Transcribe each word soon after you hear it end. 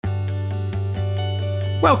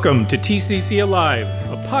Welcome to TCC Alive,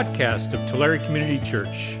 a podcast of Tulare Community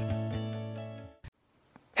Church.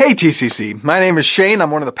 Hey TCC, my name is Shane. I'm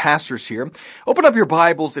one of the pastors here. Open up your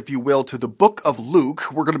Bibles, if you will, to the book of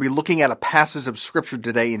Luke. We're going to be looking at a passage of scripture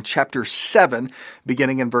today in chapter 7,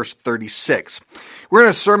 beginning in verse 36. We're in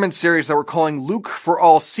a sermon series that we're calling Luke for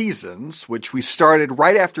All Seasons, which we started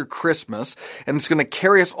right after Christmas, and it's going to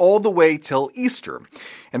carry us all the way till Easter.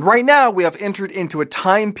 And right now, we have entered into a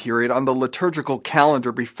time period on the liturgical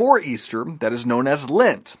calendar before Easter that is known as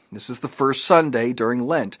Lent. This is the first Sunday during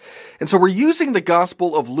Lent. And so we're using the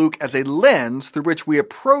Gospel of Luke as a lens through which we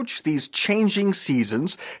approach these changing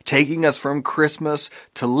seasons, taking us from Christmas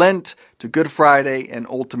to Lent to Good Friday and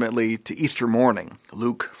ultimately to Easter morning.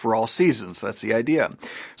 Luke for all seasons, that's the idea.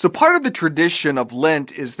 So part of the tradition of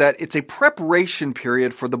Lent is that it's a preparation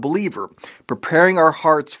period for the believer, preparing our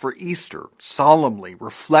hearts for Easter, solemnly,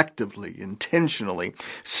 reflectively, intentionally,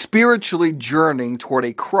 spiritually journeying toward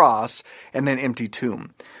a cross and an empty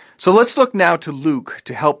tomb. So let's look now to Luke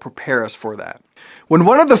to help prepare us for that. When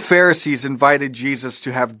one of the Pharisees invited Jesus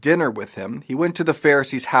to have dinner with him, he went to the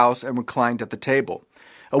Pharisee's house and reclined at the table.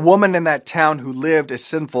 A woman in that town who lived a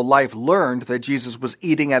sinful life learned that Jesus was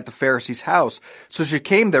eating at the Pharisee's house, so she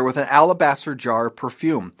came there with an alabaster jar of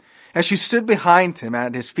perfume. As she stood behind him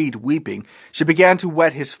at his feet weeping, she began to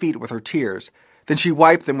wet his feet with her tears. Then she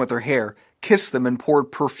wiped them with her hair, kissed them, and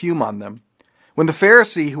poured perfume on them. When the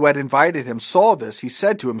Pharisee who had invited him saw this, he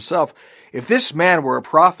said to himself, "If this man were a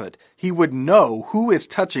prophet, he would know who is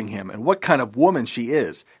touching him and what kind of woman she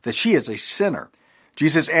is, that she is a sinner."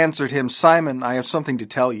 Jesus answered him, "Simon, I have something to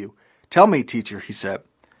tell you." "Tell me, teacher," he said.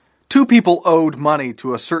 2 people owed money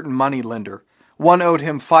to a certain money lender. One owed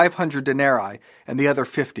him 500 denarii and the other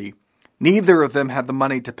 50. Neither of them had the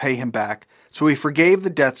money to pay him back, so he forgave the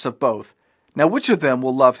debts of both. Now which of them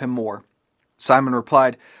will love him more? Simon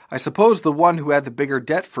replied, "I suppose the one who had the bigger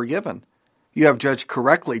debt forgiven." "You have judged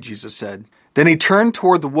correctly," Jesus said. Then he turned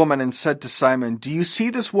toward the woman and said to Simon, "Do you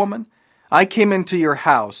see this woman? I came into your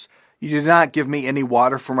house. You did not give me any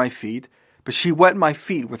water for my feet, but she wet my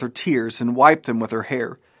feet with her tears and wiped them with her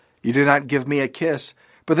hair. You did not give me a kiss,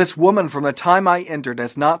 but this woman from the time I entered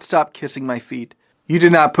has not stopped kissing my feet. You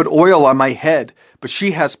did not put oil on my head, but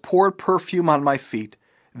she has poured perfume on my feet.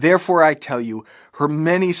 Therefore I tell you, her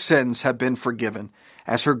many sins have been forgiven,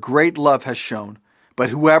 as her great love has shown. But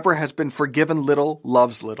whoever has been forgiven little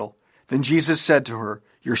loves little." Then Jesus said to her,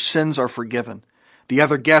 "Your sins are forgiven." The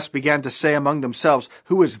other guests began to say among themselves,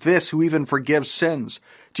 "Who is this who even forgives sins?"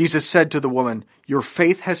 Jesus said to the woman, "Your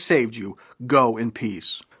faith has saved you. Go in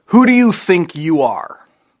peace." Who do you think you are?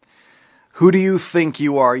 Who do you think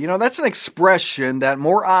you are? You know, that's an expression that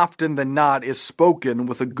more often than not is spoken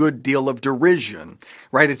with a good deal of derision,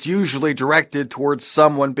 right? It's usually directed towards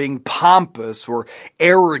someone being pompous or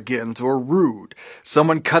arrogant or rude.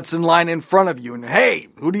 Someone cuts in line in front of you and, "Hey,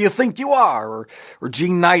 who do you think you are?" Or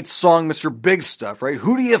Gene Knight's song, Mr. Big Stuff, right?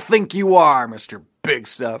 "Who do you think you are, Mr. Big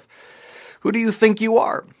Stuff?" Who do you think you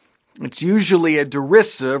are? It's usually a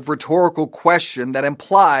derisive, rhetorical question that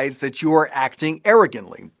implies that you are acting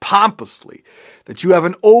arrogantly, pompously, that you have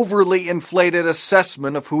an overly inflated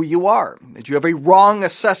assessment of who you are, that you have a wrong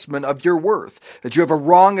assessment of your worth, that you have a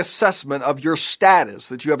wrong assessment of your status,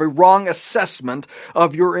 that you have a wrong assessment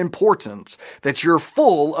of your importance, that you're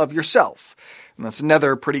full of yourself. And that's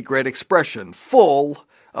another pretty great expression, full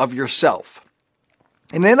of yourself.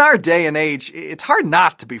 And in our day and age, it's hard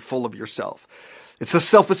not to be full of yourself. It's the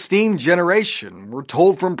self-esteem generation. We're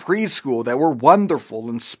told from preschool that we're wonderful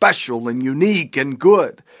and special and unique and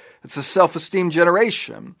good. It's the self-esteem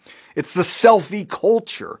generation. It's the selfie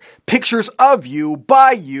culture. Pictures of you,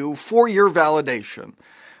 by you, for your validation.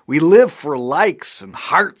 We live for likes and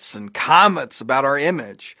hearts and comments about our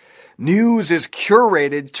image. News is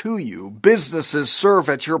curated to you. Businesses serve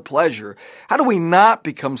at your pleasure. How do we not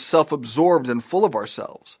become self-absorbed and full of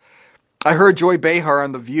ourselves? I heard Joy Behar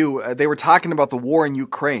on The View. They were talking about the war in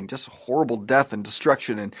Ukraine, just horrible death and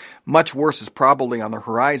destruction, and much worse is probably on the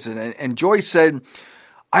horizon. And Joy said,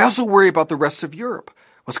 "I also worry about the rest of Europe.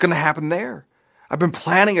 What's going to happen there? I've been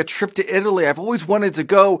planning a trip to Italy. I've always wanted to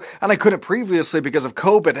go, and I couldn't previously because of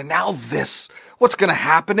COVID, and now this. What's going to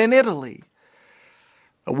happen in Italy?"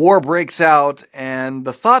 A war breaks out, and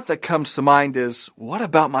the thought that comes to mind is, what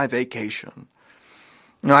about my vacation?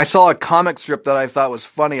 I saw a comic strip that I thought was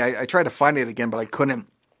funny. I tried to find it again, but I couldn't.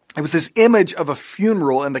 It was this image of a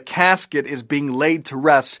funeral, and the casket is being laid to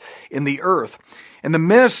rest in the earth. And the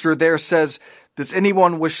minister there says, "Does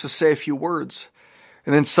anyone wish to say a few words?"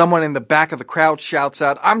 And then someone in the back of the crowd shouts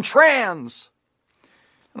out, "I'm trans."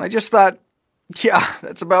 And I just thought, yeah,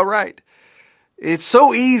 that's about right. It's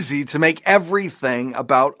so easy to make everything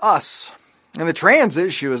about us. And the trans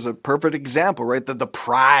issue is a perfect example, right? The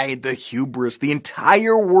pride, the hubris, the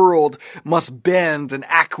entire world must bend and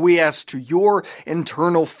acquiesce to your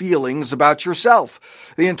internal feelings about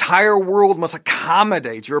yourself. The entire world must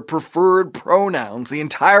accommodate your preferred pronouns. The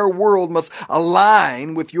entire world must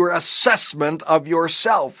align with your assessment of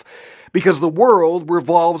yourself, because the world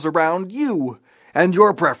revolves around you and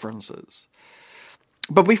your preferences.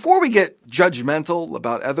 But before we get judgmental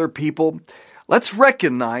about other people, let's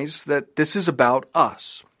recognize that this is about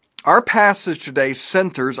us. Our passage today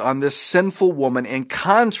centers on this sinful woman in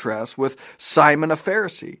contrast with Simon a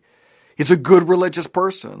Pharisee. He's a good religious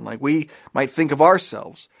person, like we might think of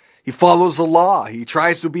ourselves. He follows the law. He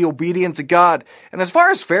tries to be obedient to God. And as far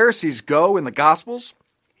as Pharisees go in the Gospels,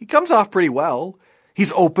 he comes off pretty well.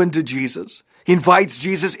 He's open to Jesus. He invites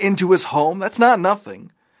Jesus into his home. That's not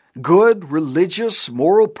nothing. Good, religious,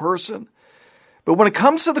 moral person. But when it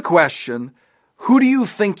comes to the question, who do you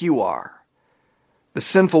think you are? The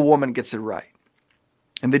sinful woman gets it right.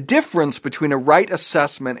 And the difference between a right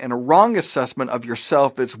assessment and a wrong assessment of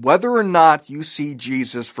yourself is whether or not you see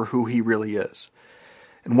Jesus for who he really is.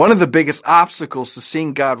 And one of the biggest obstacles to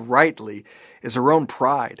seeing God rightly is our own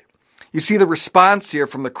pride. You see the response here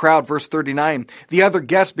from the crowd, verse 39. The other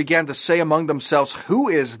guests began to say among themselves, "Who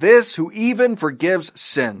is this who even forgives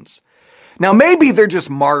sins?" Now, maybe they're just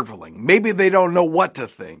marveling. Maybe they don't know what to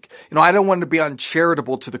think. I don't want to be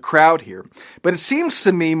uncharitable to the crowd here, but it seems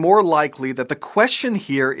to me more likely that the question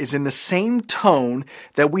here is in the same tone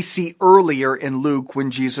that we see earlier in Luke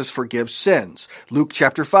when Jesus forgives sins. Luke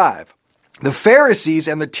chapter 5. The Pharisees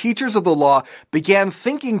and the teachers of the law began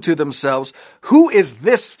thinking to themselves, "Who is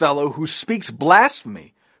this fellow who speaks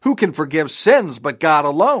blasphemy? Who can forgive sins but God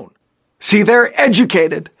alone?" See, they're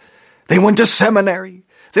educated. They went to seminary.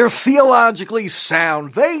 They're theologically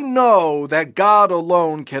sound. They know that God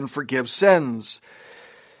alone can forgive sins.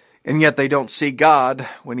 And yet they don't see God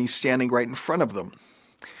when he's standing right in front of them.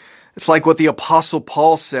 It's like what the Apostle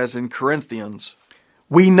Paul says in Corinthians.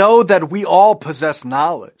 We know that we all possess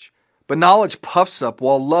knowledge, but knowledge puffs up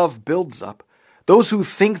while love builds up. Those who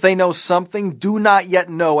think they know something do not yet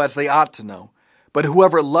know as they ought to know. But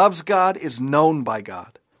whoever loves God is known by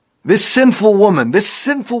God. This sinful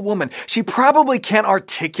woman, she probably can't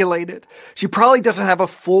articulate it. She probably doesn't have a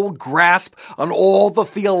full grasp on all the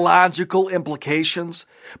theological implications,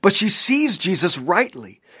 but she sees Jesus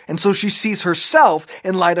rightly. And so she sees herself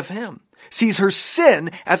in light of him, sees her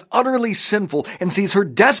sin as utterly sinful, and sees her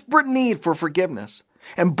desperate need for forgiveness.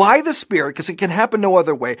 And by the Spirit, because it can happen no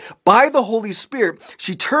other way, by the Holy Spirit,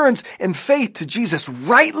 she turns in faith to Jesus,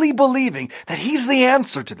 rightly believing that he's the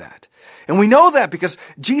answer to that. And we know that because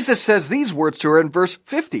Jesus says these words to her in verse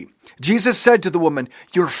 50. Jesus said to the woman,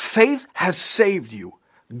 "Your faith has saved you.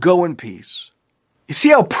 Go in peace." You see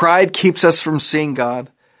how pride keeps us from seeing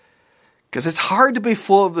God? Because it's hard to be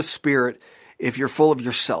full of the Spirit if you're full of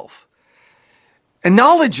yourself. And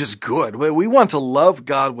knowledge is good. We want to love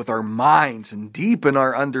God with our minds and deepen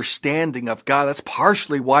our understanding of God. That's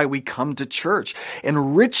partially why we come to church,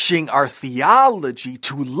 enriching our theology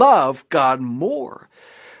to love God more.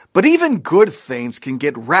 But even good things can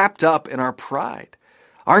get wrapped up in our pride.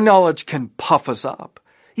 Our knowledge can puff us up.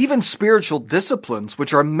 Even spiritual disciplines,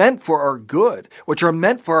 which are meant for our good, which are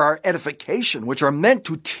meant for our edification, which are meant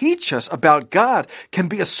to teach us about God, can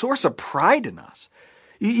be a source of pride in us.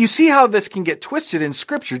 You see how this can get twisted in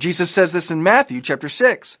Scripture. Jesus says this in Matthew chapter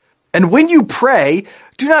 6. "And when you pray,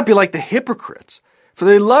 do not be like the hypocrites, for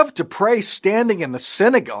they love to pray standing in the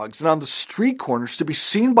synagogues and on the street corners to be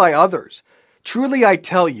seen by others. Truly I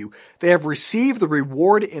tell you, they have received the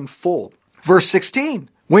reward in full." Verse 16.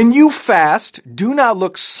 "When you fast, do not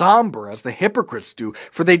look somber as the hypocrites do,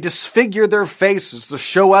 for they disfigure their faces to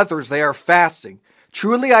show others they are fasting.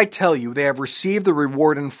 Truly I tell you, they have received the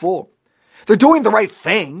reward in full." They're doing the right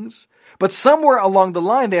things, but somewhere along the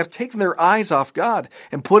line they have taken their eyes off God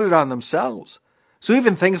and put it on themselves. So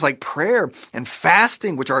even things like prayer and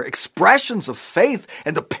fasting, which are expressions of faith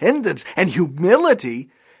and dependence and humility,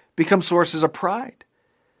 become sources of pride.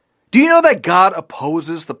 Do you know that God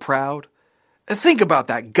opposes the proud? Think about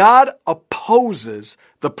that. God opposes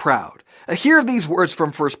the proud. Hear these words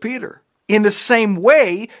from 1 Peter. "In the same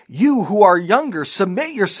way, you who are younger,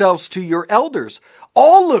 submit yourselves to your elders.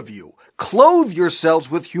 All of you, clothe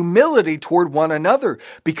yourselves with humility toward one another,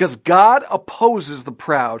 because God opposes the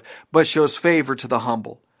proud, but shows favor to the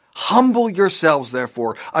humble. Humble yourselves,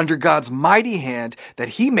 therefore, under God's mighty hand, that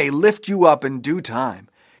he may lift you up in due time.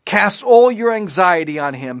 Cast all your anxiety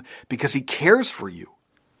on him, because he cares for you."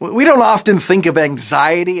 We don't often think of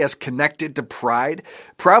anxiety as connected to pride,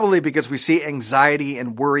 probably because we see anxiety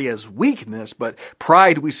and worry as weakness, but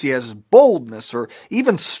pride we see as boldness or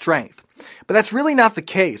even strength. But that's really not the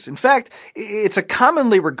case. In fact, it's a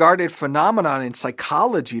commonly regarded phenomenon in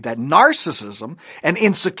psychology that narcissism and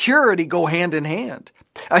insecurity go hand in hand.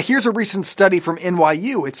 Here's a recent study from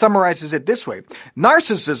NYU. It summarizes it this way.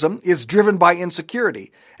 Narcissism is driven by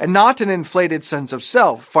insecurity and not an inflated sense of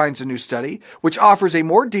self, finds a new study, which offers a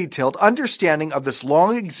more detailed understanding of this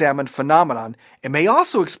long-examined phenomenon and may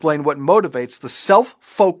also explain what motivates the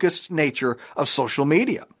self-focused nature of social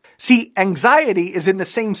media. See, anxiety is in the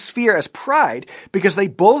same sphere as pride because they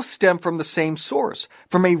both stem from the same source,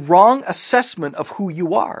 from a wrong assessment of who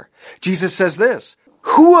you are. Jesus says this,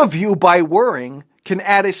 "Who of you by worrying can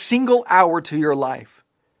add a single hour to your life?"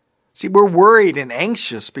 See, we're worried and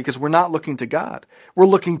anxious because we're not looking to God. We're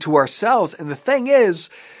looking to ourselves, and the thing is,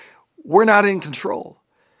 we're not in control.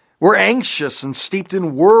 We're anxious and steeped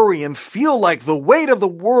in worry and feel like the weight of the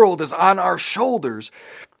world is on our shoulders.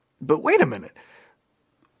 But wait a minute.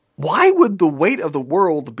 Why would the weight of the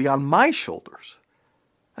world be on my shoulders?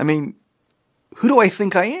 I mean, who do I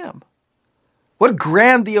think I am? What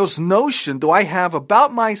grandiose notion do I have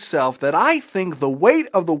about myself that I think the weight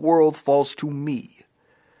of the world falls to me?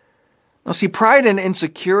 Now see, pride and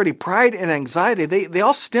insecurity, pride and anxiety, they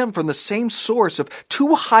all stem from the same source of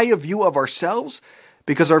too high a view of ourselves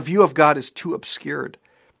because our view of God is too obscured.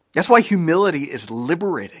 That's why humility is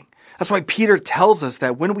liberating. That's why Peter tells us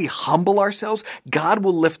that when we humble ourselves, God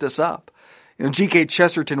will lift us up. G.K.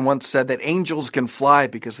 Chesterton once said that angels can fly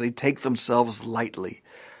because they take themselves lightly.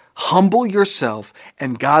 Humble yourself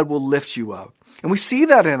and God will lift you up. And we see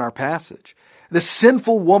that in our passage. The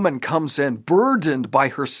sinful woman comes in burdened by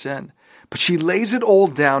her sin, but she lays it all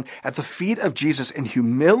down at the feet of Jesus in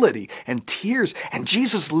humility and tears, and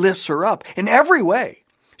Jesus lifts her up in every way.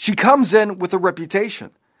 She comes in with a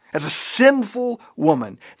reputation as a sinful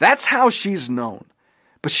woman. That's how she's known.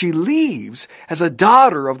 But she leaves as a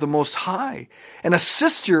daughter of the Most High and a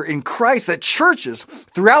sister in Christ that churches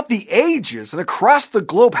throughout the ages and across the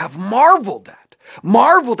globe have marveled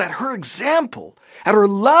at her example, at her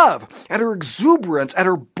love, at her exuberance, at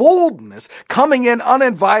her boldness, coming in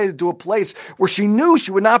uninvited to a place where she knew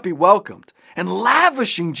she would not be welcomed, and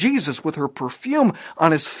lavishing Jesus with her perfume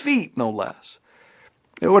on his feet, no less.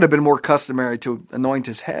 It would have been more customary to anoint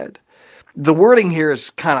his head. The wording here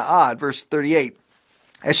is kind of odd. Verse 38,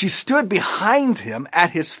 as she stood behind him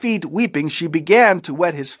at his feet weeping, she began to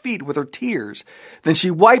wet his feet with her tears. Then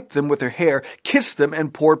she wiped them with her hair, kissed them,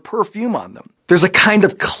 and poured perfume on them. There's a kind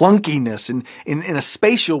of clunkiness in a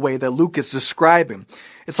spatial way that Luke is describing.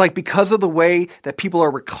 It's like because of the way that people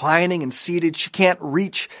are reclining and seated, she can't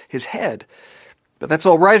reach his head. But that's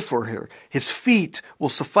all right for her. His feet will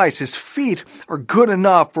suffice. His feet are good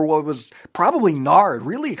enough for what was probably nard,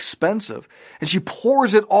 really expensive. And she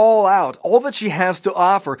pours it all out, all that she has to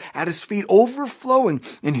offer at his feet, overflowing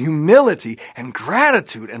in humility and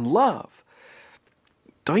gratitude and love.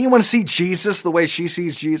 Don't you want to see Jesus the way she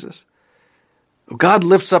sees Jesus? God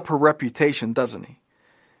lifts up her reputation, doesn't he?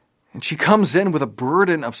 And she comes in with a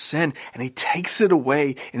burden of sin, and he takes it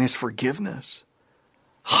away in his forgiveness.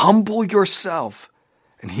 Humble yourself,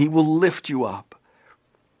 and he will lift you up.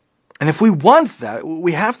 And if we want that,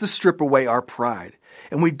 we have to strip away our pride.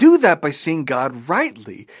 And we do that by seeing God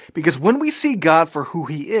rightly, because when we see God for who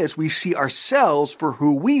he is, we see ourselves for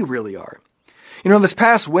who we really are. You know, this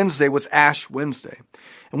past Wednesday was Ash Wednesday.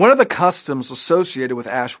 And one of the customs associated with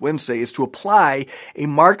Ash Wednesday is to apply a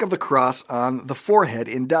mark of the cross on the forehead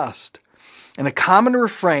in dust. And a common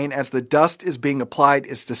refrain as the dust is being applied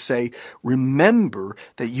is to say, remember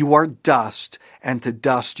that you are dust, and to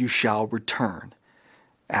dust you shall return.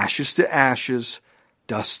 Ashes to ashes,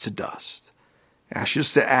 dust to dust.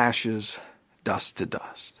 Ashes to ashes, dust to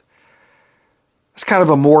dust. It's kind of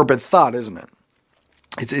a morbid thought, isn't it?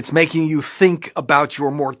 It's making you think about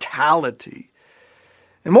your mortality.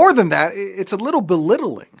 And more than that, it's a little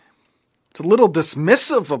belittling. It's a little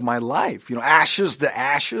dismissive of my life. You know, ashes to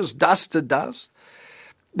ashes, dust to dust.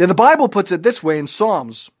 Now, the Bible puts it this way in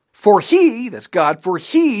Psalms. For he, that's God, for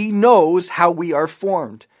he knows how we are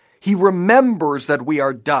formed. He remembers that we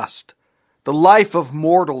are dust. The life of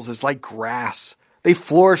mortals is like grass. They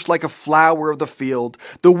flourish like a flower of the field.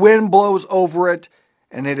 The wind blows over it,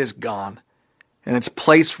 and it is gone. And its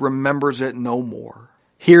place remembers it no more.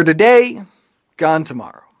 Here today, gone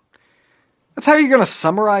tomorrow. That's how you're going to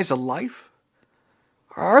summarize a life?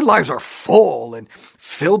 Our lives are full and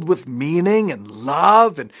filled with meaning and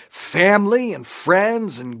love and family and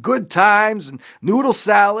friends and good times and noodle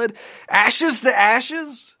salad. Ashes to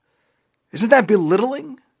ashes? Isn't that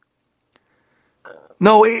belittling?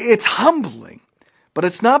 No, it's humbling, but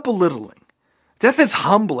it's not belittling. Death is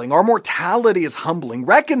humbling. Our mortality is humbling.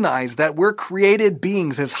 Recognize that we're created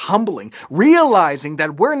beings is humbling. Realizing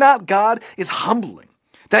that we're not God is humbling.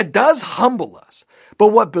 That does humble us. But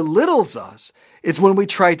what belittles us is when we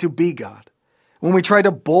try to be God. When we try to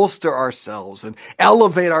bolster ourselves and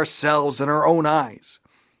elevate ourselves in our own eyes.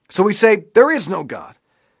 So we say, there is no God.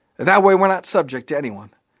 That way we're not subject to anyone.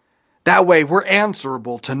 That way we're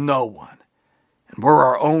answerable to no one. And we're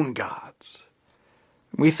our own gods.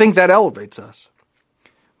 We think that elevates us.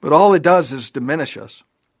 But all it does is diminish us.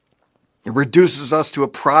 It reduces us to a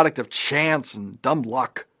product of chance and dumb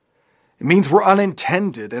luck. It means we're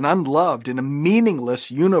unintended and unloved in a meaningless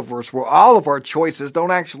universe where all of our choices don't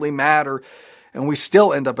actually matter and we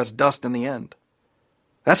still end up as dust in the end.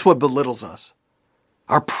 That's what belittles us.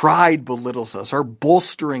 Our pride belittles us. Our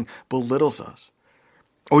bolstering belittles us.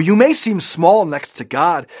 Oh, you may seem small next to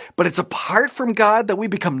God, but it's apart from God that we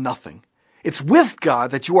become nothing. It's with God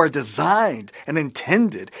that you are designed and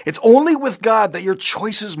intended. It's only with God that your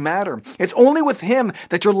choices matter. It's only with Him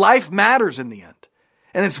that your life matters in the end.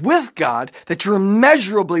 And it's with God that you're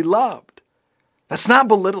immeasurably loved. That's not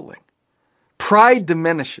belittling. Pride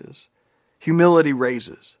diminishes. Humility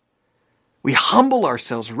raises. We humble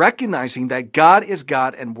ourselves, recognizing that God is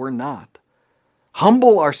God and we're not.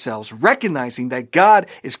 Humble ourselves, recognizing that God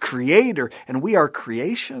is creator and we are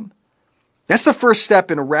creation. That's the first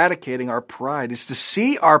step in eradicating our pride, is to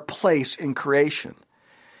see our place in creation.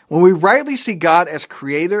 When we rightly see God as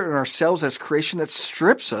creator and ourselves as creation, that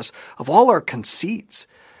strips us of all our conceits.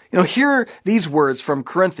 Hear these words from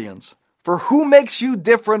Corinthians. For who makes you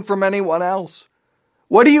different from anyone else?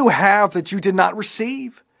 What do you have that you did not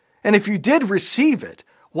receive? And if you did receive it,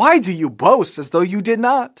 why do you boast as though you did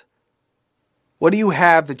not? What do you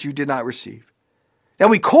have that you did not receive? Now,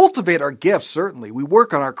 we cultivate our gifts, certainly. We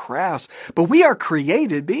work on our crafts, but we are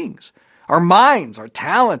created beings. Our minds, our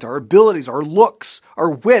talent, our abilities, our looks, our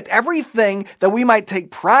wit, everything that we might take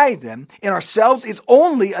pride in ourselves is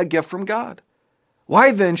only a gift from God.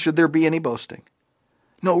 Why then should there be any boasting?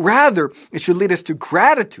 No, rather, it should lead us to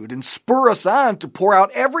gratitude and spur us on to pour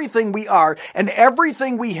out everything we are and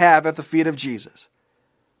everything we have at the feet of Jesus.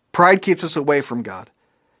 Pride keeps us away from God.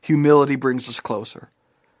 Humility brings us closer.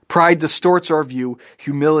 Pride distorts our view.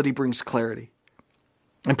 Humility brings clarity.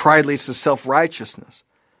 And pride leads to self-righteousness.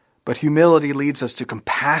 But humility leads us to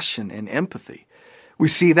compassion and empathy. We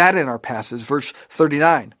see that in our passage, verse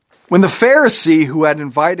 39. When the Pharisee who had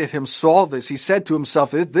invited him saw this, he said to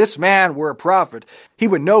himself, if this man were a prophet, he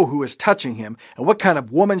would know who is touching him and what kind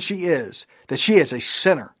of woman she is, that she is a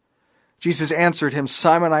sinner. Jesus answered him,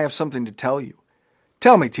 Simon, I have something to tell you.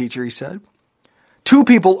 Tell me, teacher, he said. 2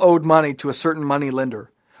 people owed money to a certain money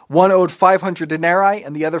lender. One owed 500 denarii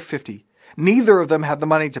and the other 50. Neither of them had the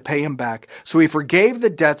money to pay him back, so he forgave the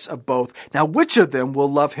debts of both. Now which of them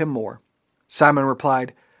will love him more? Simon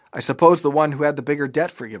replied, I suppose the one who had the bigger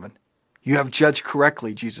debt forgiven. You have judged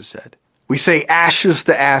correctly, Jesus said. We say ashes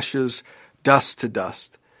to ashes, dust to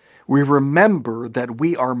dust. We remember that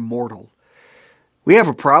we are mortal. We have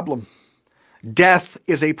a problem. Death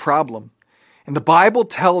is a problem. And the Bible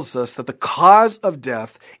tells us that the cause of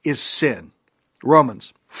death is sin.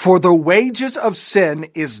 Romans. For the wages of sin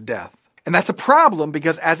is death. And that's a problem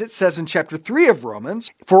because, as it says in chapter 3 of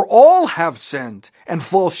Romans, for all have sinned and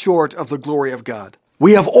fall short of the glory of God.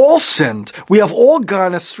 We have all sinned. We have all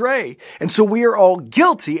gone astray. And so we are all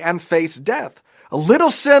guilty and face death. A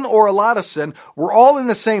little sin or a lot of sin, we're all in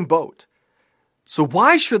the same boat. So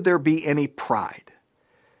why should there be any pride?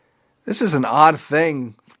 This is an odd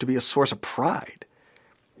thing to be a source of pride.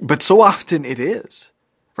 But so often it is.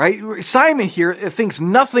 Right? Simon here thinks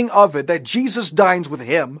nothing of it, that Jesus dines with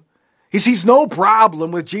him. He sees no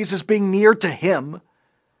problem with Jesus being near to him,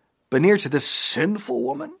 but near to this sinful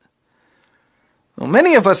woman. Well,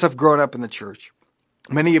 many of us have grown up in the church.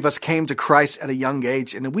 Many of us came to Christ at a young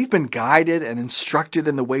age, and we've been guided and instructed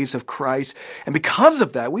in the ways of Christ. And because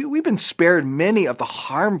of that, we've been spared many of the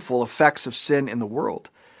harmful effects of sin in the world.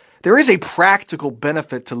 There is a practical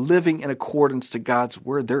benefit to living in accordance to God's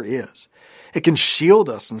word. There is. It can shield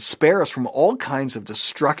us and spare us from all kinds of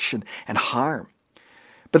destruction and harm.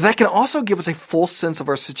 But that can also give us a full sense of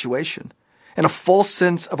our situation and a full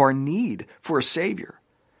sense of our need for a Savior.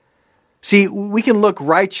 See, we can look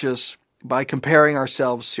righteous by comparing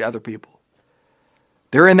ourselves to other people.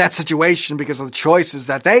 They're in that situation because of the choices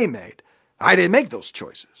that they made. I didn't make those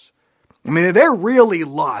choices. I mean, they're really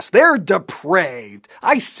lost. They're depraved.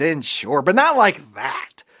 I sin, sure, but not like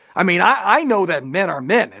that. I mean, I know that men are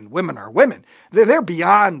men and women are women. They're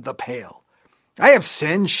beyond the pale. I have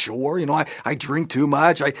sinned, sure. I drink too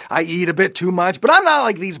much. I eat a bit too much. But I'm not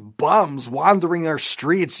like these bums wandering our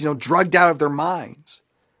streets, drugged out of their minds.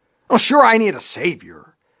 Oh, sure, I need a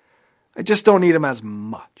Savior. I just don't need him as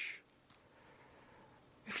much.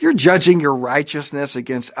 If you're judging your righteousness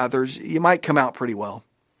against others, you might come out pretty well.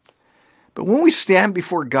 But when we stand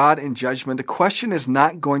before God in judgment, the question is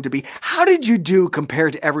not going to be, how did you do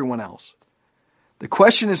compared to everyone else? The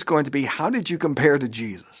question is going to be, how did you compare to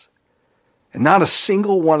Jesus? And not a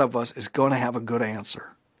single one of us is going to have a good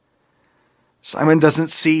answer. Simon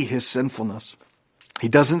doesn't see his sinfulness. He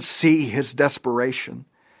doesn't see his desperation.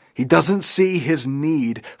 He doesn't see his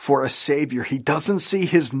need for a Savior. He doesn't see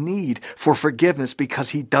his need for forgiveness because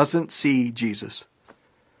he doesn't see Jesus.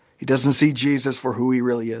 He doesn't see Jesus for who he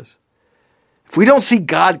really is. If we don't see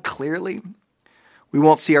God clearly, we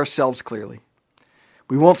won't see ourselves clearly.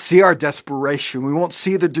 We won't see our desperation. We won't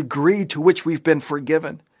see the degree to which we've been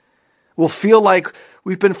forgiven. We'll feel like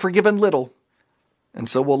we've been forgiven little, and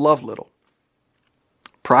so we'll love little.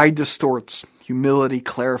 Pride distorts. Humility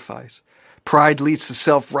clarifies. Pride leads to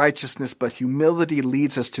self-righteousness, but humility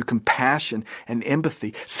leads us to compassion and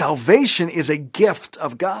empathy. Salvation is a gift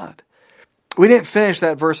of God. We didn't finish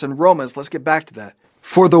that verse in Romans. Let's get back to that.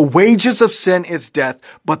 For the wages of sin is death,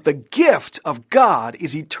 but the gift of God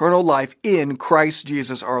is eternal life in Christ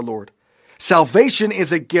Jesus our Lord. Salvation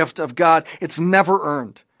is a gift of God. It's never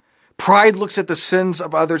earned. Pride looks at the sins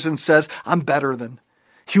of others and says, I'm better than.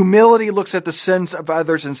 Humility looks at the sins of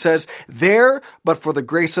others and says, there, but for the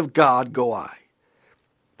grace of God go I.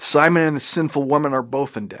 Simon and the sinful woman are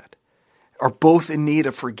both in debt, are both in need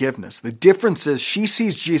of forgiveness. The difference is she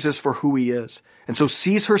sees Jesus for who he is, and so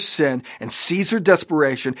sees her sin and sees her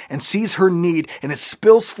desperation and sees her need, and it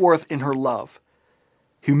spills forth in her love.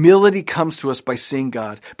 Humility comes to us by seeing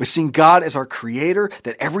God as our creator,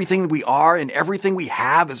 that everything we are and everything we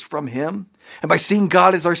have is from him, and by seeing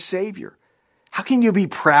God as our Savior. How can you be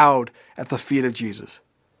proud at the feet of Jesus?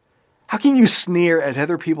 How can you sneer at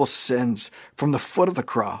other people's sins from the foot of the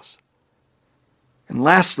cross? And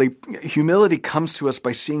lastly, humility comes to us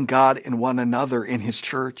by seeing God in one another in his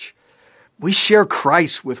church. We share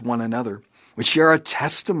Christ with one another. We share our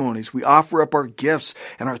testimonies. We offer up our gifts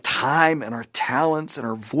and our time and our talents and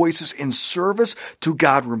our voices in service to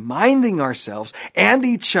God, reminding ourselves and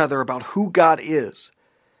each other about who God is.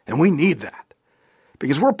 And we need that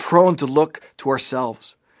because we're prone to look to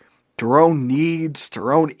ourselves, to our own needs, to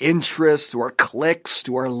our own interests, to our clicks,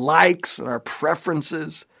 to our likes and our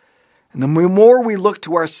preferences. And the more we look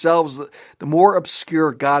to ourselves, the more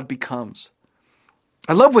obscure God becomes.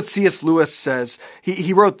 I love what C.S. Lewis says.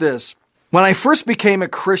 He wrote this: when I first became a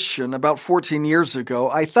Christian about 14 years ago,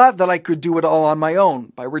 I thought that I could do it all on my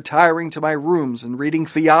own by retiring to my rooms and reading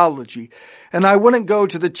theology, and I wouldn't go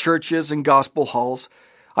to the churches and gospel halls.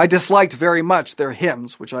 I disliked very much their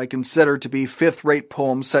hymns, which I considered to be fifth-rate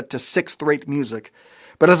poems set to sixth-rate music.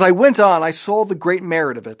 But as I went on, I saw the great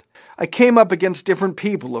merit of it. I came up against different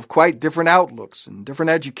people of quite different outlooks and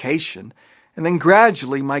different education, and then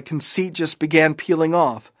gradually my conceit just began peeling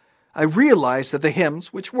off. I realized that the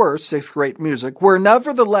hymns, which were sixth-rate music, were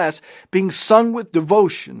nevertheless being sung with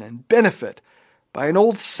devotion and benefit by an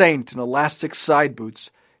old saint in elastic side boots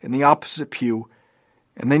in the opposite pew,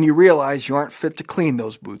 and then you realize you aren't fit to clean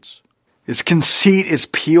those boots. His conceit is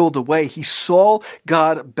peeled away. He saw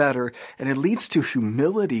God better, and it leads to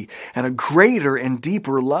humility and a greater and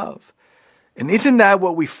deeper love. And isn't that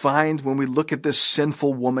what we find when we look at this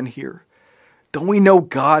sinful woman here? Don't we know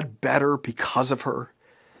God better because of her?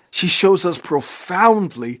 She shows us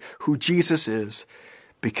profoundly who Jesus is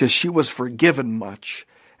because she was forgiven much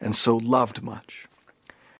and so loved much.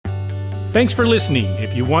 Thanks for listening.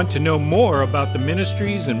 If you want to know more about the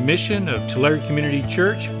ministries and mission of Tulare Community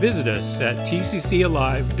Church, visit us at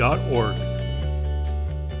tccalive.org.